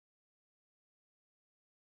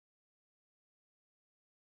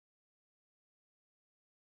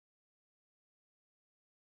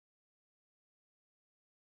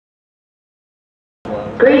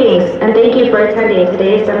Greetings, and thank you for attending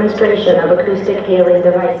today's demonstration of acoustic hailing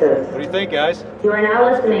devices. What do you think, guys? You are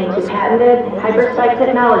now listening to patented HyperSpike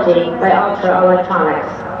technology by Ultra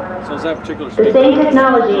Electronics. So is that particular The same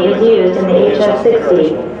technology is used in the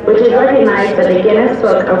HF60, which is recognized by the Guinness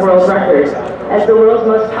Book of World Records as the world's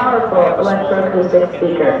most powerful electroacoustic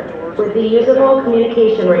speaker, with the usable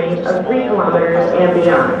communication range of 3 kilometers and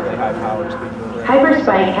beyond.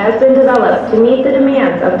 HyperSpike has been developed to meet the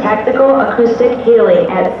demands of tactical acoustic hailing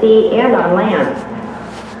at sea and on land.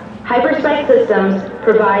 HyperSpike systems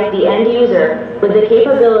provide the end user with the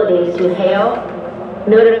capabilities to hail,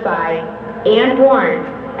 notify, and warn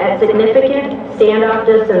at significant standoff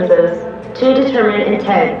distances to determine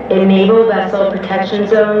intent in naval vessel protection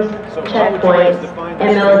zones, checkpoints,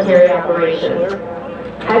 and military operations.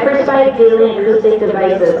 HyperSpike hailing acoustic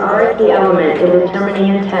devices are a key element in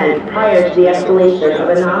determining intent prior to the escalation of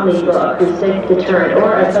a non-lethal acoustic deterrent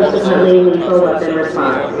or a subsequently lethal weapon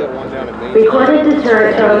response. Recorded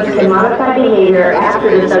deterrent codes can modify behavior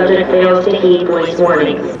after the subject fails to heed voice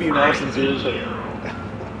warnings.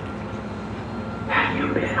 Have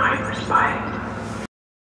you been HyperSpike?